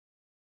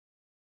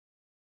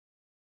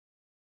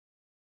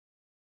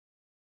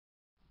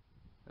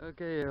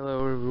Okay,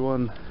 hello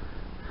everyone.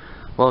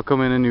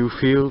 Welcome in a new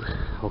field.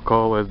 I'll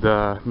call it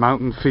the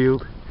mountain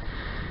field.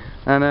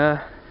 And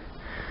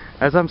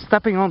as I'm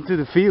stepping onto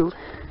the field,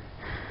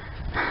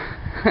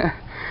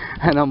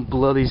 and I'm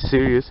bloody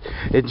serious,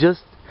 it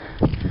just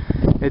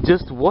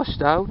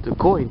washed out a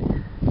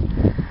coin,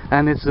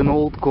 and it's an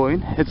old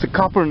coin. It's a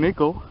copper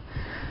nickel.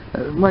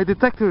 My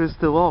detector is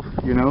still off,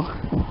 you know.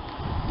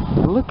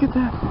 Look at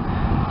that.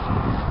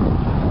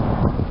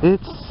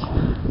 It's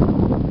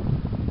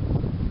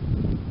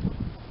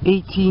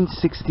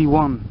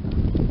 1861.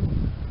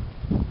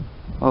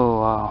 Oh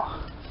wow.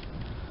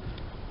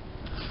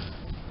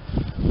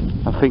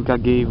 I think I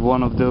gave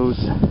one of those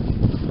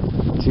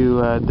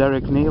to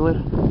Derek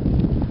Naylor.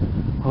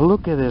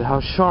 Look at it,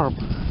 how sharp.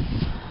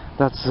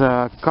 That's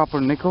copper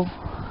nickel.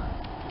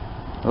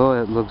 Oh,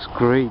 it looks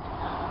great.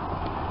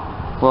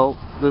 Well,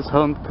 this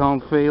hunt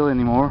can't fail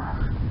anymore.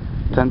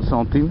 10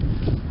 centimes.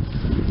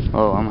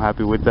 Oh, I'm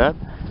happy with that.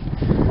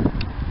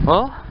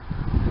 Well,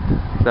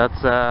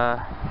 that's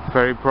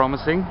very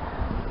promising.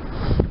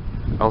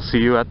 I'll see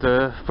you at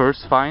the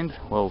first find.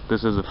 Well,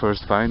 this is the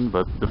first find,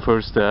 but the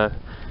first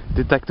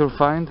detector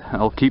find.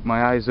 I'll keep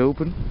my eyes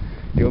open.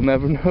 You'll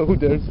never know,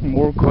 there's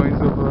more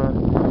coins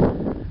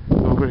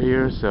over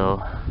here,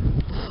 so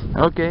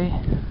okay.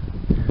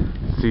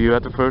 See you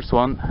at the first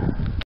one.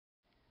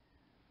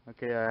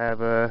 Okay, I have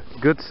a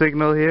good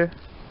signal here.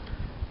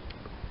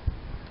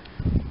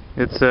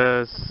 It's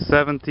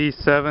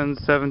 77,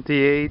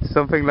 78,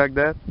 something like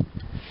that.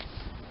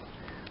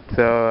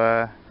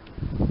 So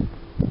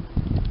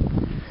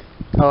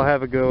I'll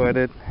have a go at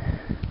it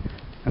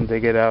and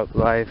dig it out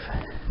live.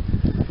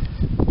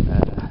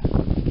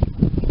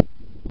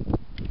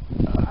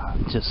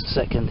 Just a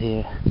second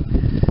here.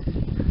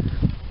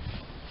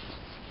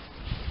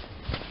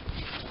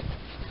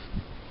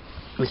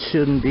 It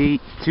shouldn't be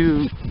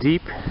too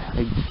deep,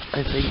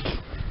 I think.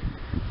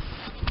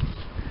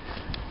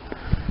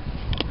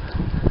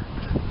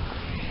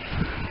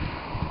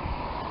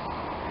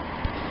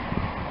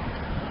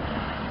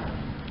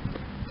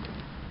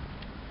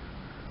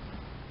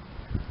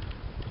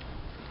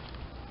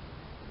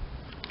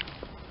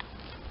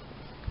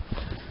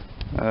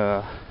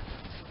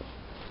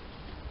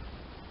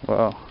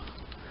 Well,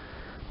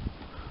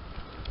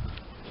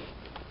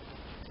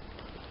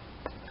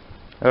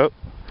 oh,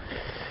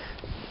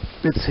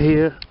 it's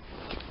here,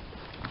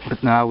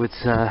 but now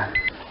it's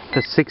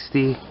the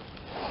 60.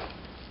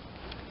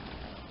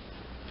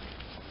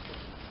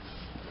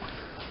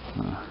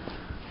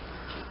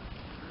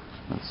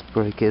 Let's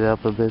break it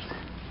up a bit.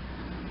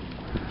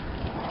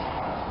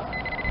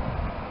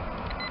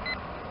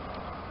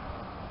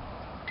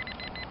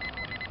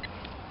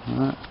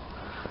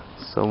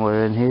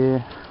 Somewhere in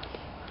here.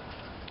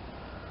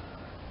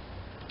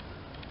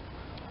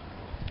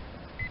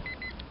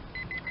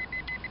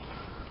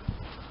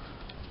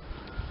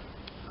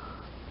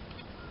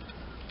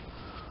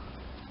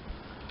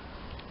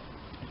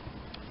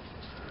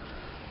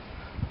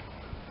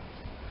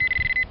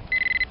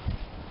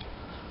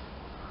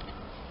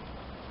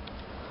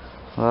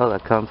 Well, I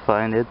can't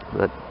find it,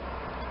 but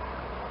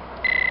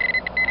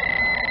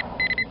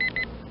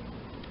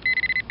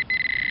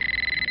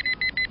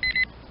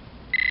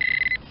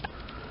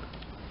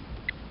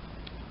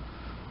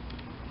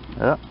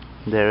oh,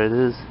 there it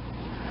is.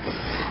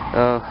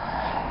 Oh,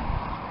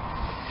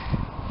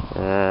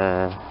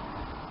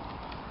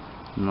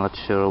 I'm not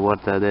sure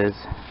what that is.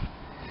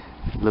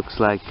 It looks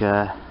like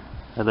a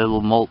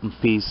little molten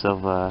piece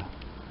of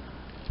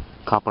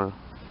copper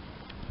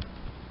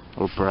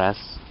or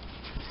brass.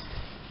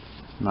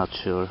 Not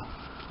sure.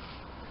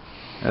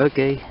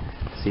 Okay,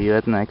 see you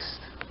at next.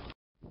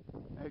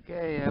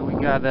 Okay, we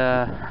got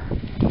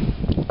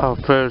our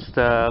first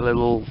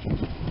little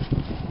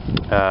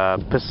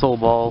pistol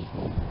ball,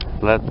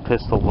 lead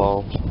pistol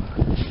ball.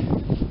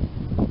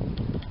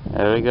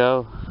 There we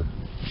go.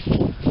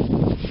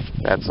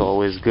 That's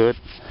always good.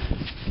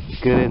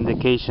 Good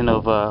indication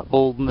of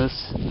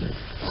oldness.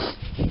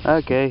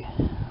 Okay,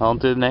 on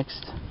to the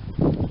next.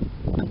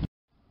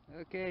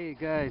 Okay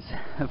guys,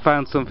 I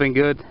found something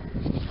good.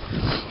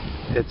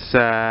 It's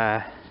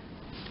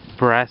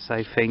brass,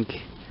 I think.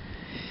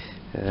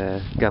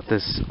 Got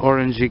this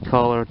orangey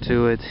color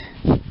to it.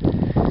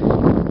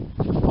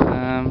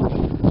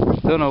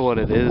 Don't know what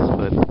it is,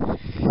 but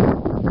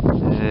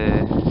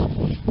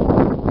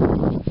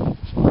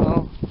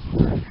well,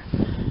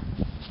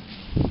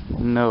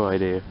 no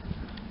idea.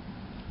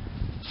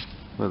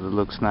 But it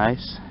looks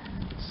nice.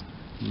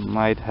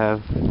 Might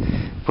have,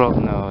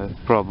 no, it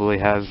probably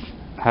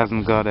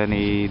hasn't got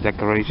any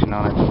decoration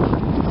on it.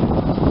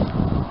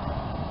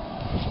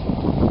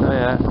 Oh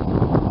yeah,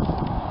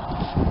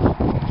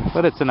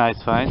 but it's a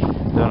nice find.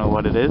 Don't know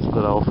what it is,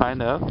 but I'll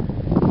find out,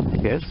 I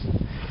guess.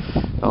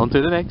 On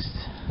to the next.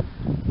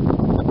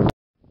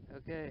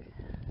 Okay,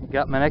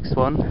 got my next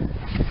one.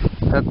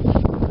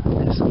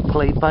 There's some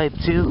clay pipe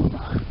too.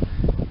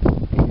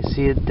 You can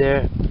see it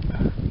there.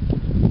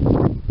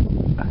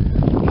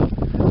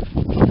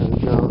 There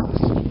we go,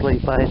 some clay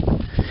pipe.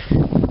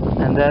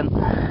 And then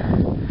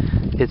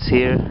it's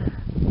here.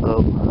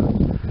 Oh,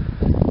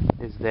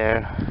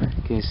 There,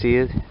 can you see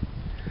it?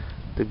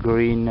 The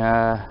green,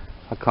 I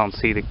can't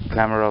see the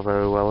camera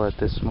very well at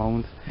this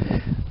moment.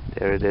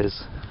 There it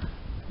is.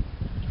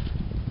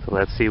 So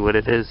let's see what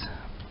it is.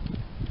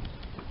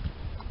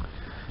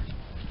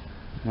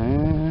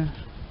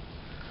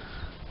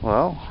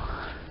 Well,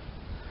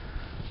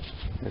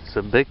 it's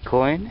a big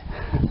coin.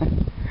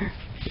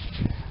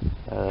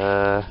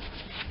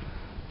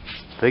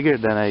 Bigger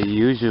than I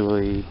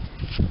usually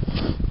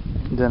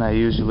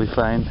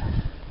find.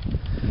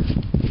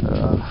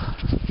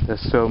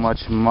 There's so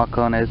much muck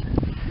on it.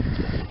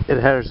 It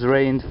has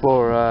rained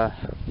for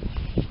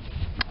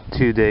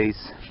 2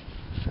 days.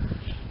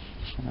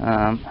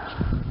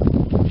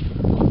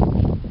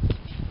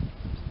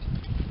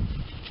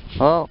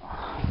 Well,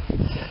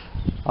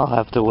 I'll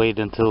have to wait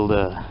until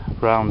the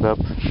roundup.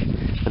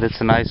 But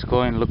it's a nice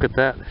coin. Look at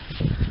that,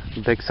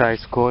 big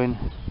size coin.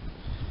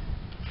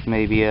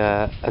 Maybe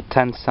a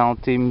 10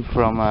 centime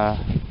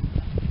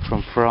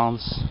from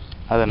France.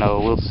 I don't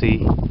know. We'll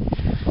see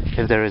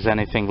if there is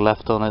anything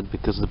left on it,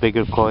 because the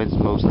bigger coins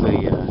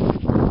mostly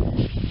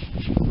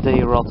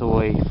they rot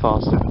away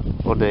faster,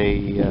 or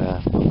they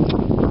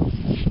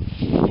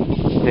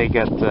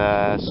get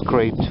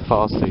scraped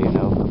faster, you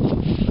know,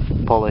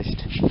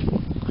 polished.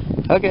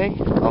 Okay,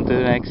 on to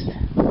the next.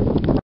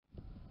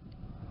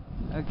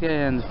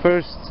 Okay, and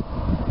first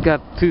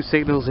got 2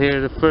 signals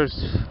here. The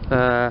first,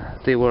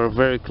 they were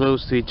very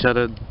close to each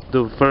other.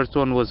 The first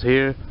one was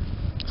here,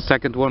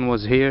 second one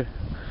was here.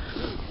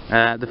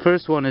 The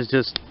first one is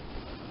just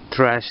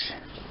trash.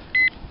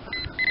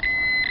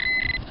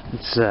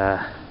 It's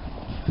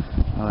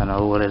I don't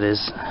know what it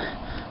is.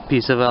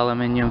 Piece of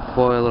aluminium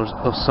foil or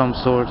of some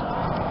sort.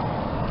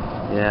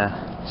 Yeah,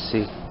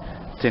 see,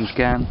 tin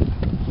can.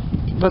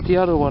 But the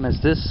other one is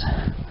this.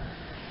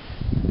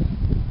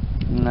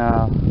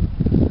 No,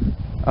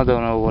 I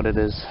don't know what it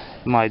is.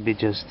 Might be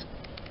just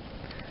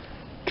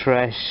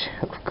trash,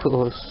 of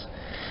course.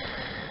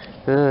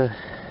 Oh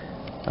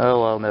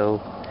well, no.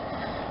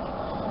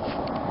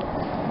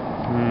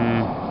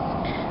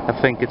 I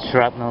think it's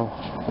shrapnel.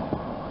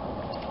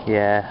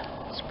 Yeah,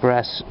 it's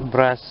brass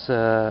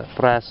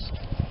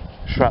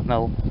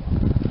shrapnel.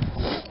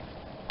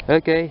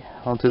 Okay,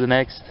 on to the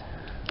next.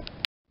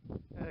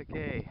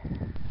 Okay,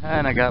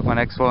 and I got my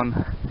next one.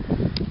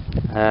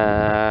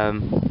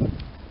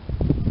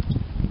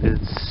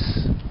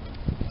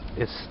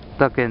 It's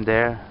stuck in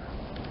there.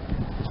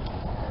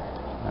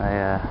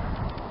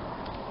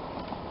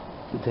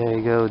 There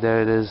you go,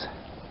 there it is,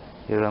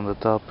 here on the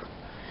top.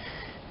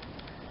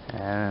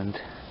 And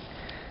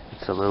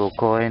it's a little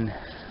coin,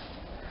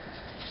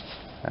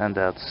 and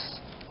that's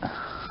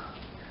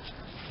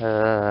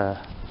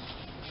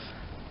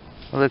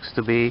looks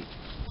to be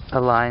a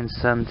line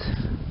cent.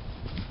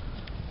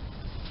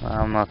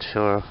 I'm not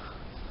sure.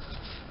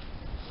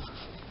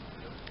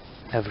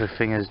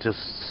 Everything is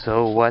just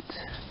so wet.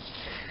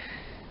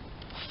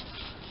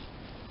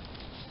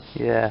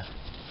 Yeah,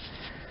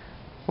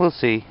 we'll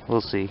see,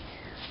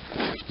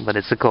 but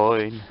it's a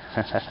coin.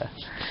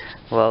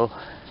 Well,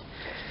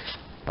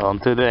 on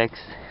to the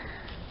next.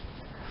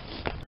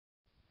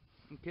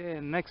 Okay,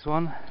 next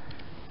one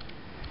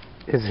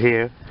is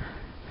here.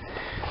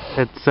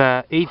 It's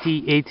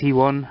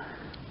 8081,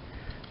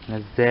 and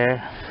it's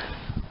there.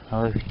 I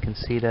don't know if you can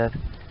see that.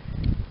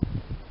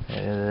 There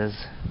it is.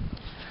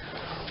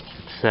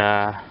 It's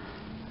a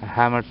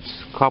hammered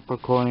copper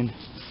coin,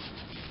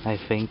 I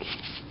think.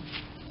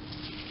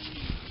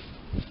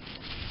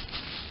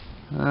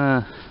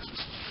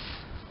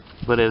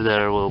 But if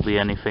there will be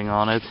anything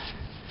on it,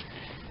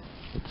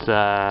 it's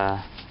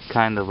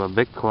kind of a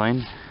big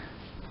coin,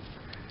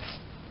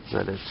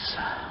 but it's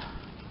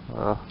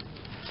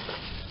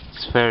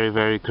very,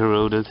 very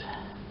corroded,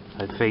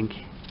 I think.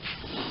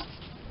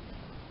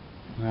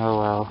 Oh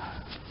well.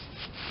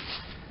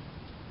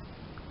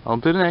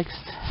 On to the next.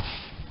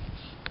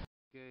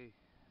 Okay,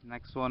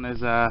 next one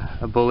is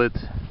a bullet.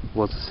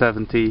 Was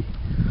 70.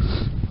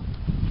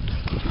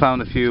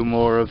 Found a few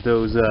more of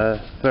those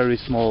very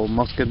small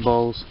musket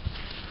balls,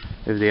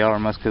 if they are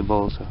musket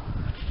balls.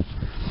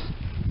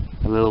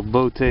 A little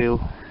bow tail,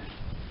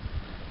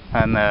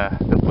 and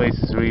the place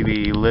is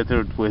really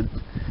littered with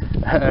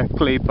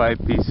clay pipe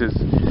pieces.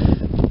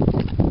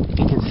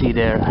 You can see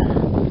there,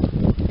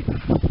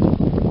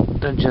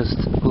 they're just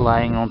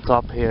lying on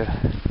top here.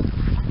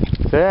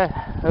 So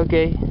yeah,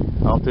 okay,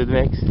 on to the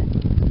next.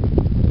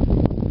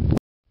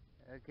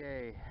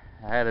 Okay,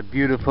 I had a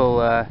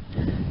beautiful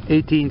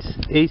 80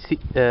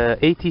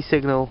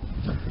 signal,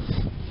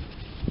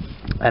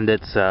 and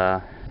it's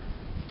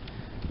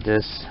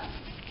this,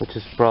 which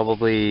is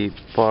probably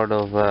part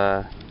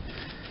of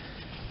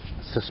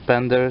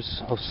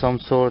suspenders of some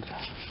sort,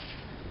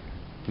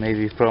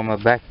 maybe from a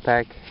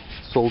backpack,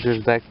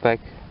 soldier's backpack,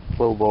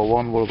 World War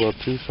I, World War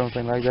II,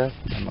 something like that,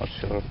 I'm not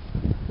sure.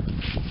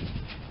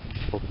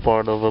 Or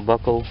part of a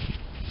buckle,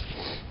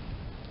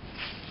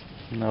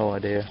 no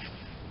idea.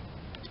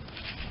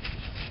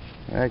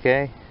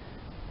 Okay,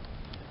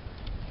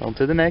 on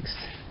to the next.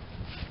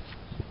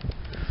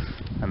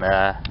 And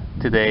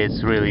today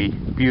it's really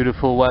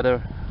beautiful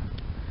weather.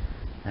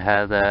 I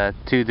had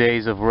 2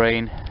 days of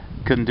rain,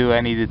 couldn't do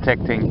any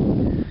detecting,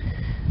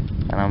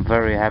 and I'm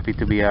very happy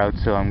to be out,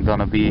 so I'm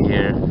gonna be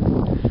here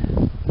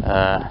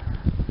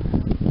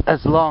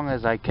as long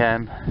as I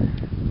can.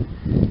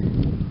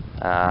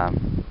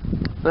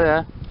 So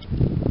yeah,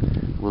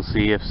 we'll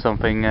see if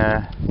something,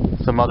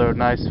 some other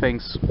nice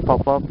things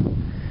pop up.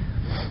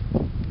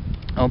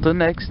 On to the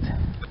next.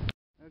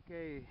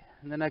 Okay,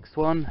 the next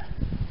one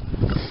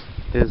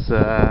is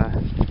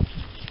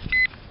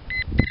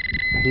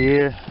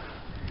here,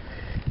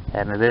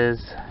 and it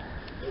is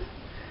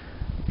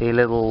a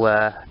little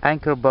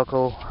anchor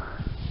buckle.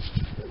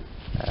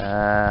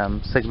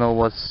 Signal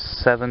was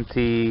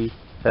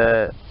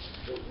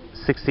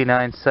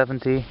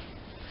 6970,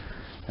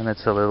 and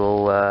it's a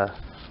little well,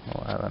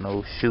 I don't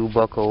know, shoe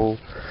buckle,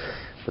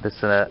 but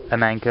it's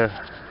an anchor.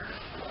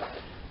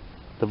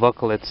 The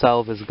buckle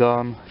itself is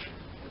gone,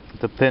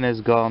 the pin is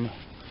gone,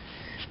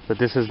 but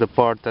this is the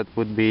part that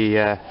would be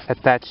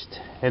attached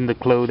in the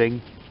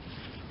clothing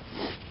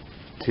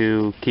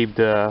to keep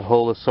the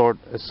whole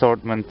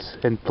assortment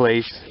in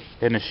place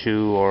in a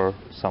shoe or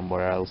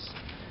somewhere else.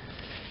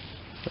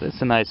 But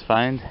it's a nice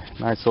find,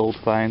 nice old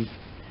find.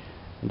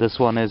 This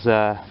one is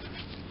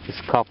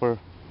copper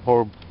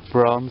or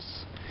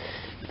bronze,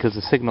 because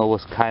the signal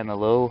was kinda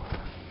low.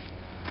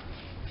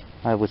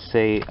 I would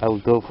say I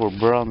would go for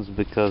bronze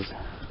because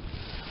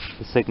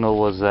the signal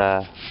was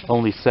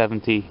only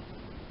 70,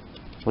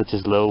 which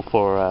is low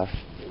for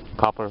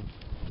copper,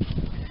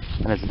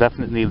 and it's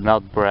definitely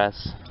not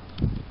brass,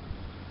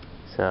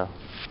 so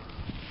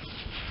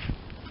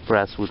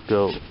brass would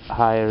go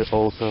higher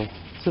also.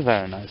 It's a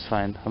very nice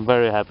find, I'm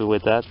very happy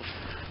with that.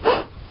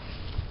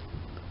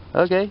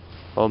 Okay,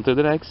 on to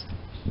the next.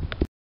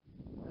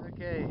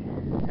 Okay,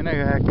 and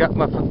I got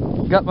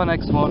my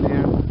next one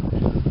here.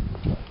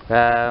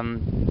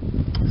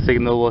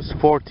 Signal was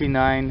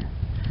 49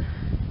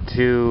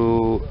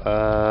 to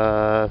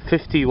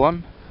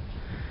 51,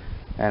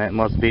 and it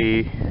must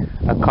be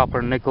a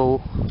copper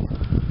nickel.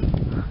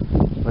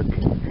 Look,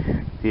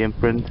 the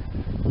imprint.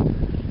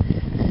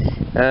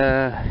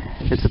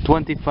 It's a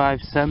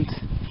 25 cent,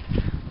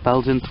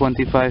 Belgian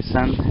 25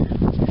 cent.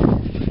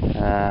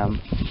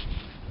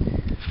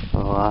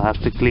 Oh, I'll have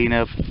to clean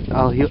up.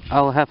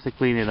 I'll have to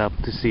clean it up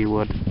to see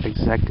what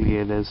exactly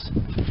it is.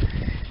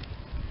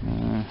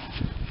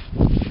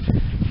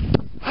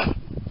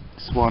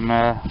 This one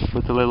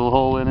with a little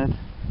hole in it.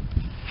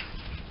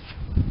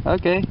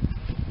 Okay,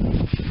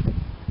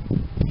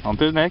 on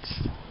to the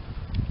next.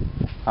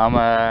 I'm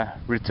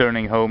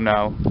returning home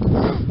now.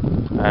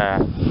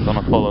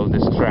 Gonna follow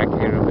this track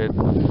here a bit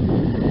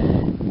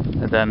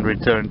and then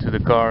return to the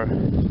car,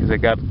 because I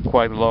got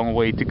quite a long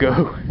way to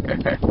go.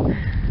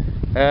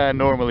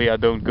 Normally I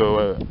don't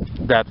go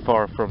that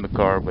far from the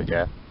car, but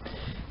yeah.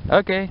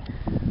 Okay,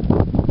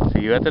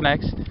 see you at the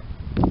next.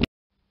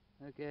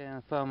 Okay, I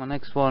found my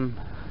next one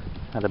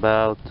at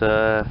about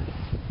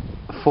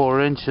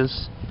 4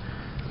 inches,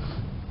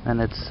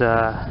 and it's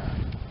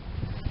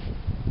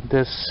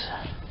this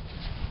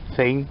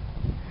thing.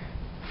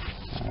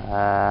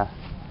 I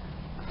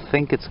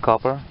think it's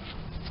copper.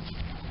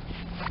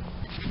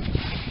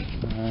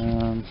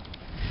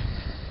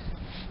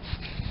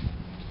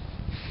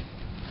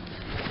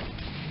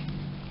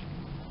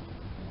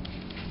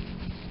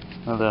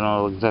 I don't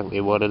know exactly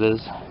what it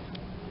is.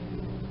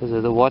 Is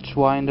it a watch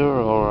winder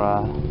or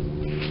I'm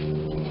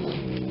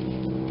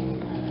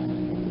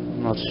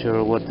not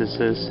sure what this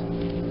is.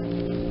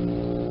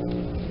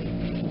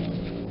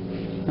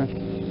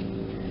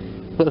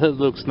 But it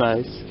looks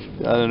nice.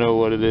 I don't know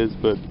what it is,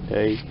 but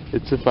hey,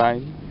 it's a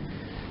find.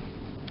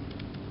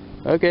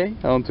 Okay,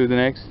 on to the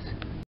next.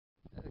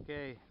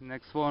 Okay,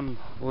 next one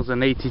was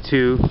an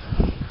 82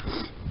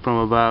 from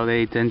about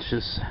 8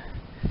 inches,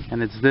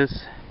 and it's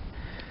this.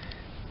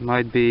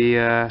 Might be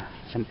an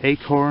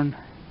acorn,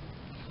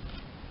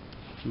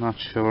 not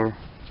sure.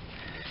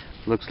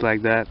 Looks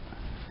like that.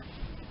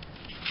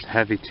 It's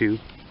heavy too.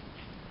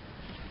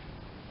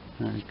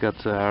 It's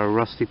got a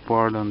rusty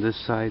part on this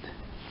side,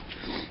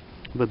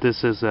 but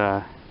this is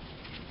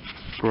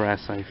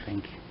brass, I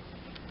think.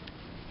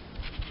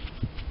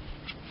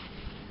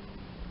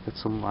 Got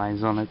some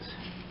lines on it.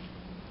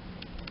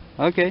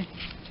 Okay,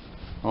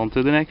 on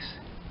to the next.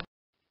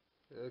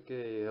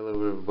 Okay, hello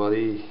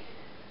everybody.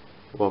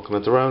 Welcome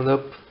at the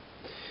roundup.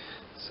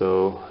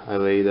 So I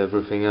laid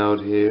everything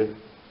out here.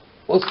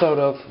 We'll start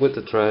off with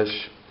the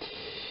trash,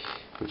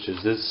 which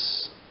is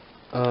this.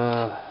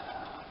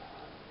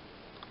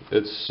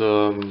 It's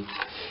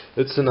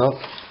enough,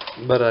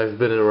 but I've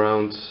been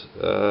around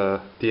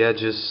the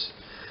edges,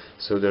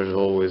 so there's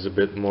always a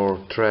bit more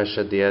trash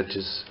at the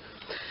edges.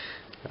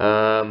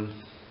 Don't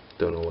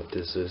know what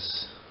this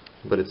is,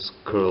 but it's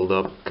curled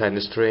up, kind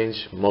of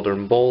strange.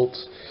 Modern bolt,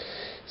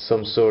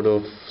 some sort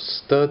of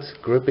stud,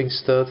 gripping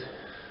stud.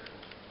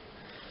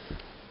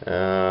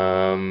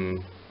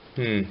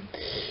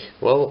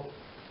 Well,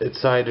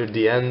 it's either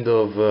the end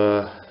of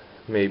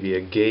maybe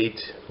a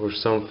gate or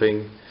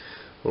something,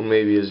 or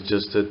maybe it's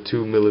just a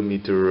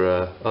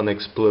 2mm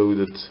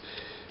unexploded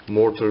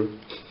mortar.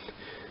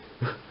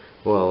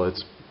 Well,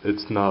 it's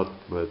it's not,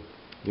 but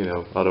you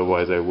know,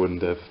 otherwise I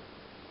wouldn't have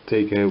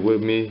taken it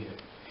with me.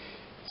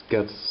 It's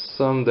got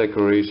some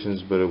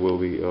decorations, but it will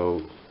be,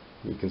 oh,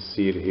 you can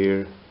see it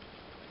here.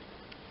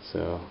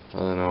 So I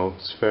don't know,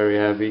 it's very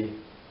heavy.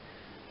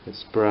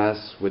 It's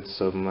brass with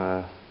some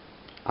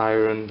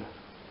iron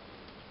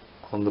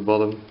on the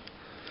bottom.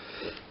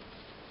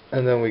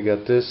 And then we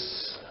got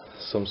this,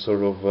 some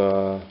sort of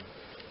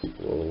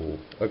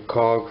a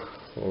cog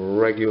or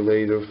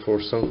regulator for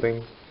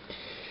something.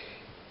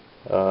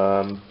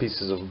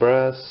 Pieces of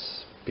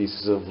brass,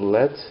 pieces of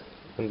lead,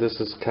 and this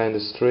is kind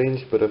of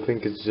strange, but I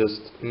think it's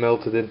just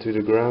melted into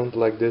the ground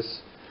like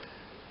this,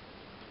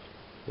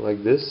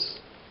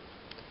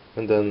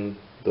 and then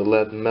the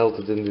lead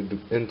melted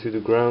into the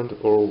ground,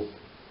 or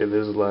it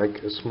is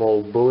like a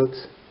small bullet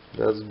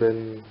that's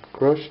been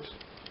crushed.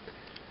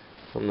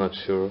 I'm not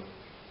sure.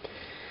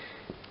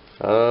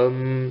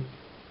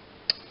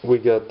 We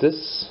got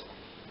this.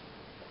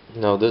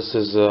 Now this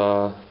is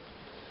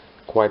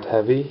quite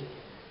heavy.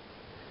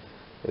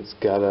 It's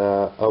got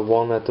a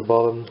 1 at the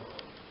bottom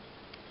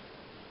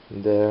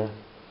there,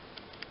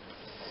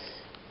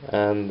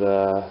 and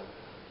I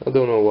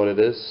don't know what it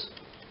is.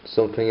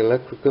 Something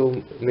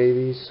electrical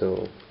maybe,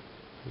 so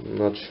I'm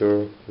not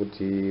sure, with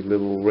the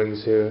little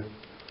rings here.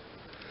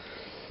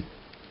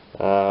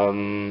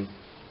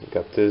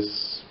 Got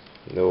this,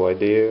 no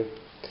idea.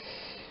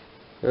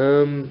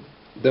 Then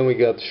we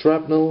got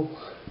shrapnel,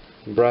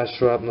 brass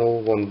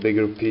shrapnel, 1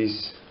 bigger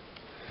piece,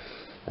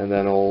 and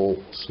then all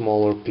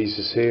smaller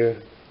pieces here.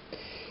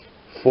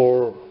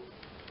 4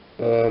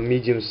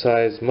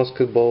 medium-sized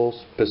musket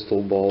balls,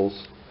 pistol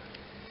balls.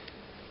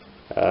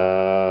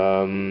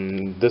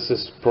 This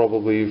is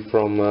probably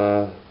from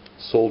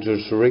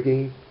soldiers'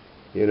 rigging,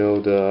 you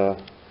know, the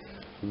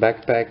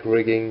backpack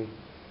rigging.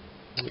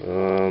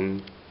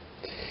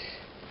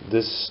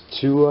 This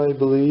too, I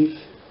believe,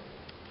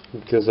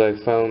 because I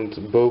found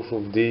both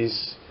of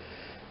these.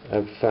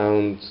 I've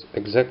found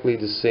exactly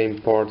the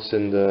same parts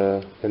in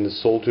the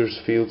soldiers'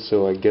 field,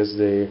 so I guess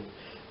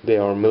they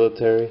are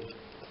military.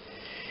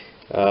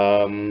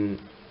 I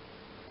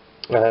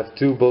have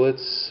 2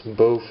 bullets,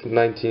 both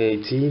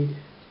 1918.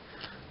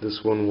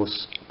 This one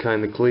was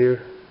kind of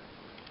clear.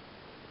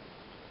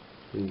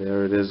 And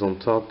there it is on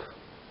top,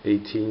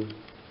 18.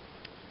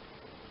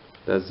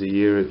 That's the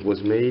year it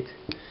was made.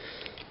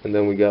 And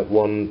then we got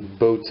 1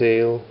 bow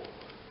tail.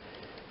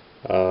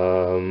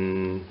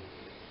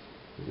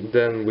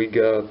 Then we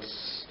got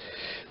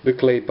the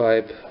clay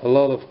pipe, a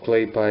lot of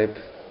clay pipe.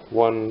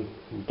 1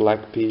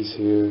 black piece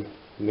here,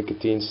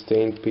 nicotine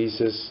stained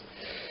pieces.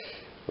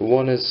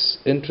 One is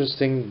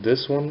interesting,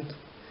 this one,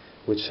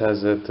 which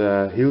has that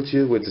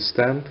hieltje with the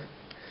stamp,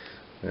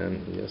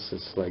 and yes,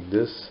 it's like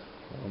this.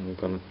 I'm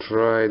gonna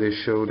try to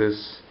show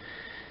this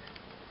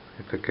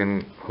if I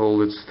can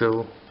hold it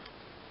still.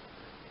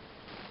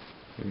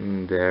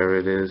 There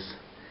it is.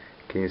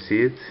 Can you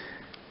see it?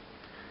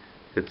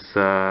 It's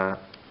a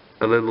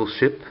little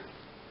ship.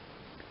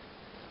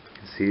 You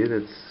can see it,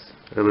 it's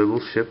a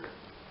little ship.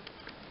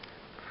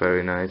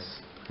 Very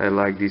nice. I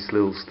like these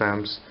little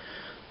stamps.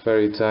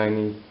 Very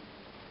tiny,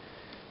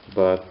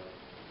 but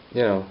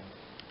you know,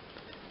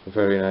 a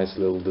very nice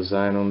little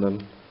design on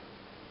them.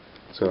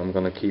 So I'm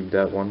gonna keep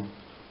that one.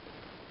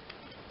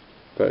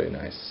 Very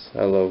nice.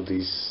 I love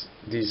these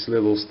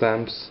little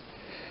stamps.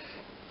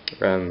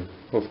 And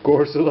of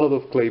course a lot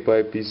of clay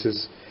pipe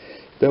pieces.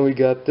 Then we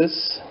got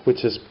this,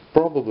 which is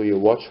probably a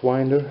watch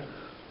winder,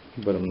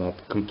 but I'm not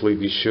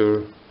completely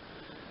sure.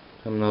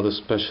 I'm not a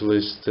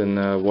specialist in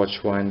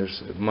watch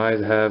winders. It might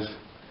have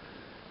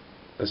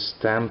a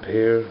stamp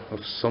here of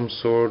some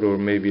sort, or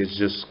maybe it's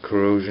just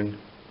corrosion.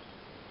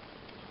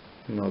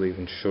 I'm not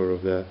even sure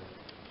of that.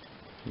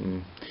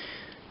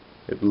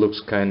 It looks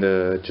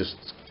kinda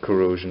just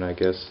corrosion, I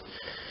guess.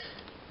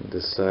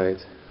 This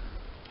side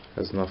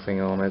has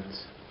nothing on it.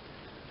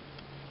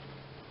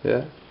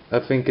 Yeah, I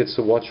think it's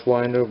a watch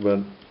winder, but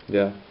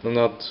yeah, I'm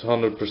not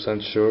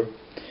 100% sure.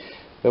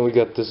 Then we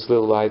got this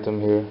little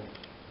item here,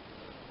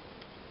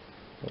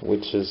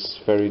 which is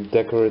very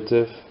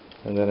decorative,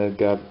 and then it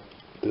got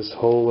this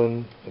hole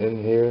in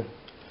here,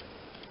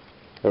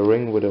 a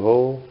ring with a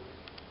hole,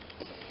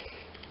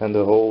 and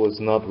the hole is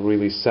not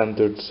really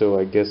centered, so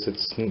I guess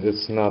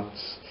it's not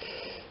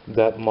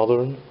that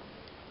modern.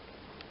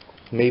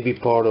 Maybe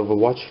part of a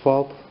watch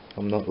fob,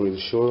 I'm not really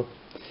sure.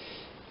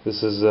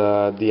 This is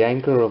the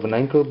anchor of an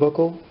anchor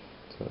buckle,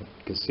 so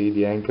you can see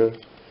the anchor,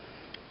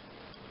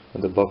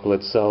 and the buckle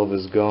itself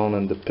is gone,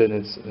 and the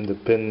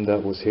pin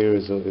that was here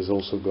is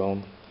also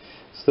gone.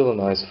 Still a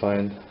nice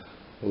find.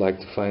 I like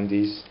to find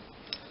these.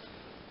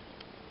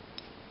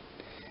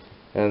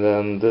 And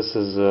then this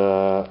is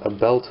a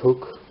belt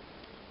hook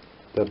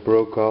that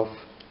broke off.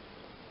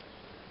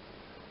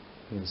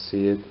 You can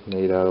see it,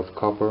 made out of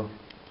copper.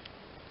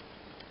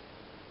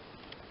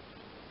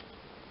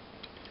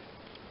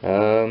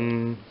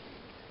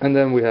 And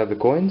then we have the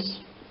coins.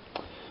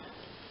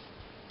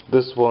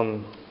 This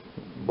one,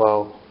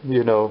 well,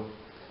 you know,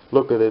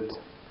 look at it,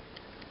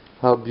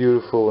 how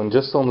beautiful, and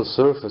just on the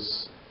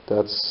surface,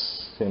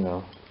 that's, you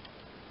know,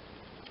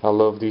 I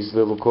love these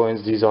little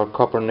coins. These are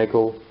copper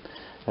nickel,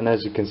 and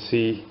as you can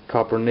see,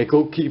 copper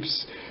nickel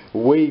keeps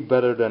way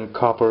better than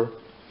copper.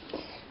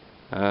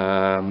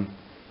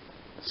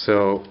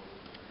 So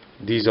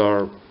these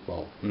are,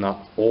 well,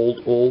 not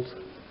old,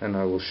 and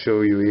I will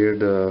show you here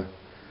the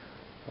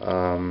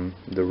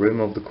rim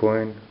of the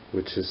coin,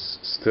 which is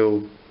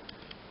still,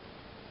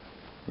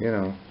 you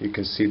know, you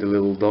can see the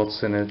little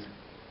dots in it,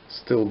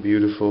 still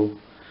beautiful.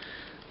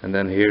 And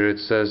then here it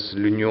says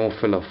l'union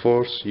fait la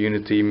force,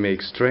 unity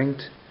makes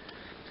strength.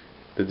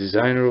 The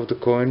designer of the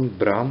coin,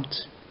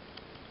 Brandt,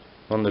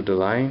 under the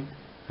line,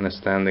 and a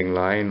standing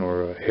line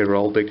or a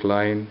heraldic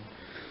line,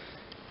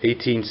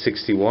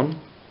 1861.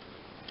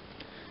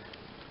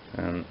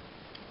 And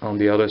on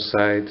the other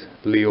side,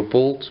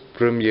 Leopold,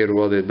 premier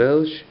roi des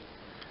Belges.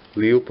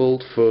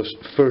 Leopold,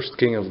 first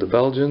king of the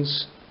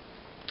Belgians.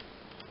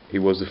 He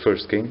was the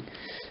first king.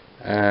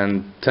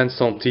 And 10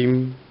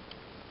 centimes,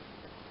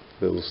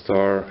 little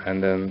star,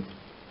 and then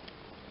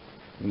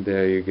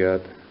there you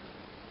got,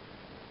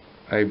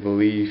 I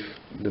believe,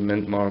 the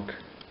mint mark.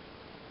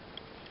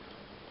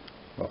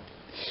 Well,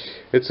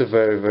 it's a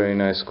very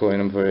nice coin.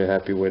 I'm very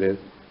happy with it.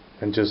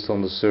 And just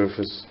on the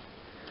surface,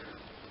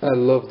 I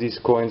love these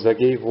coins. I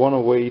gave one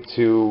away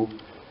to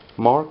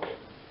Mark,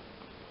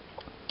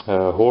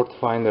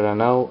 Hoortfinder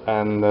NL,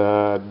 and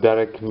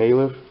Derek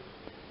Naylor.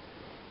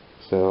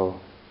 So,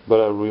 but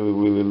I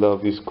really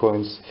love these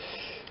coins.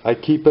 I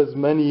keep as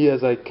many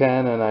as I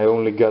can, and I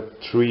only got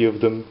 3 of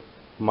them,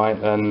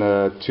 and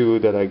 2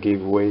 that I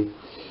gave away.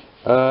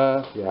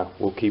 Yeah,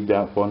 we'll keep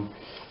that one.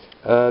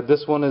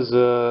 This one is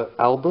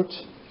Albert.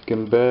 You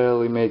can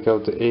barely make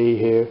out the A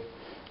here,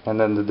 and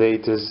then the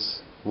date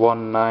is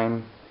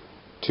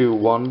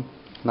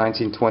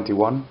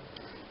 1921,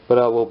 but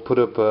I will put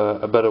up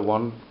a better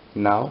one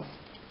now.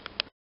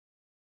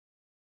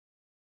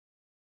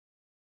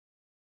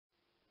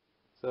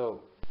 So,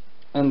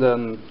 and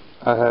then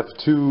I have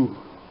 2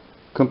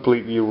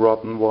 completely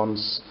rotten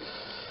ones.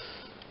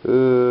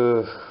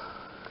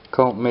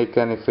 Can't make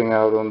anything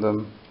out on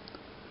them.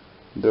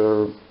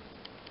 They're,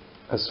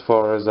 as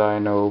far as I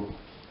know,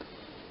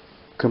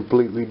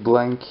 completely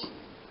blank.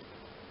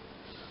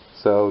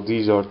 So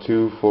these are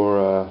 2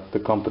 for the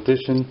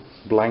competition,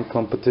 blank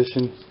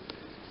competition.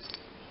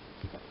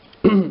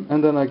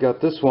 And then I got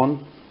this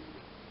one,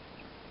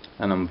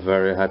 and I'm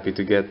very happy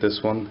to get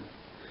this one.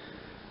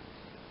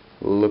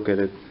 Look at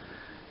it,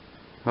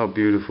 how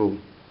beautiful.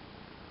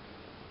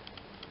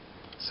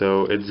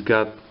 So it's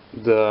got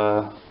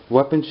the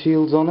weapon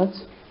shields on it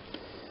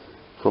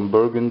from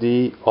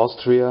Burgundy,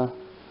 Austria,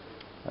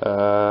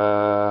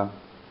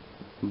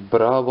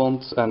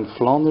 Brabant and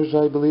Flanders,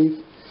 I believe.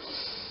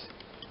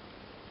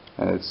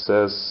 And it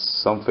says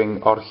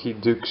something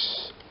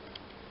Archidux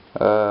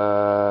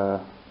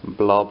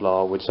blah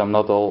blah, which I'm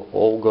not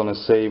all gonna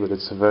say, but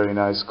it's a very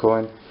nice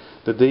coin.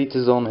 The date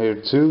is on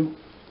here too.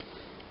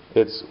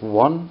 It's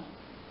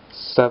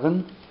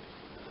 1/7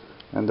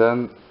 and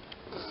then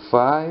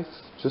 5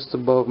 just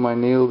above my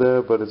nail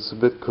there, but it's a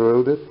bit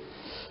corroded.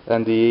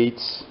 And the 8,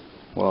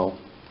 well,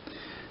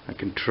 I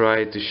can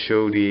try to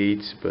show the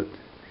 8, but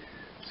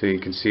so you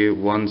can see it,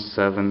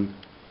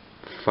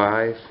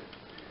 175,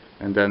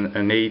 and then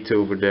an 8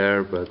 over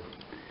there, but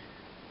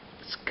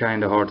it's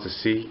kinda hard to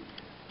see.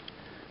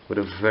 But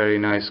a very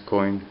nice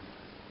coin.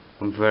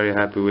 I'm very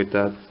happy with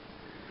that.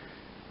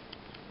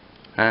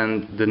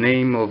 And the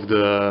name of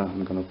the,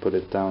 I'm gonna put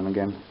it down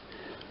again.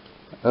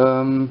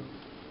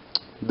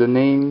 The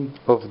name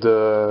of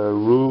the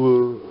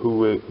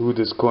ruler who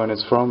this coin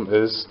is from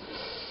is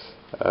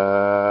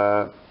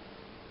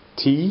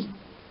Theodor,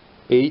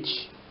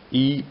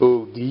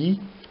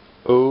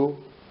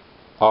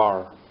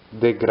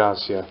 De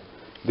Gracia,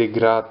 De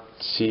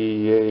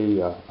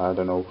Gracia, I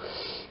don't know.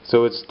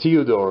 So it's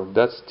Theodor.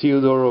 That's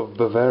Theodor of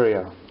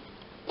Bavaria.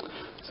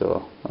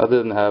 So I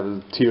didn't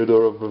have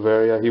Theodor of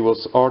Bavaria. He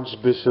was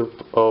Archbishop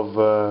of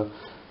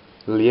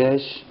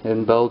Liège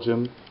in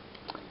Belgium,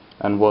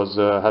 and was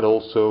had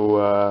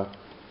also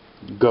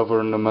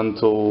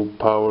governmental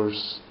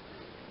powers.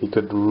 He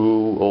could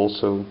rule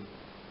also.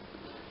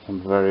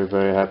 I'm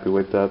very happy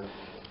with that.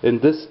 In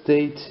this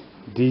state,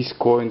 these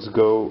coins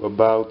go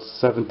about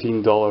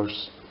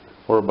 $17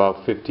 or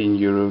about 15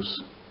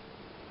 euros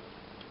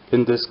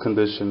in this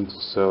condition.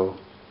 So,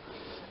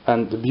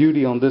 and the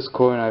beauty on this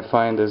coin, I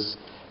find, is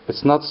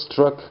it's not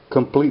struck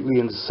completely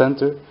in the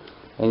center,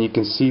 and you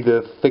can see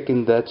the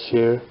thickened edge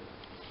here,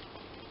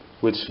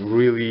 which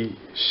really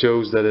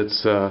shows that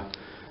it's a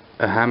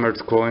hammered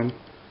coin.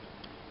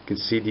 You can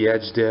see the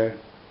edge there.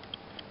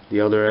 The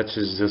other edge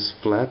is just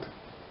flat,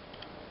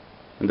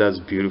 and that's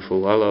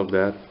beautiful. I love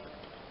that.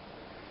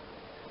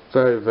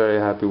 Very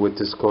happy with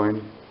this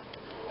coin.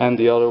 And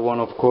the other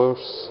one, of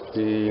course,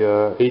 the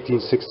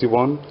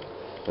 1861,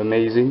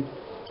 amazing.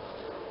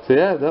 So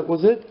yeah, that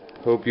was it.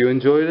 Hope you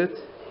enjoyed it.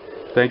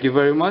 Thank you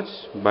very much.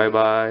 Bye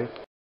bye.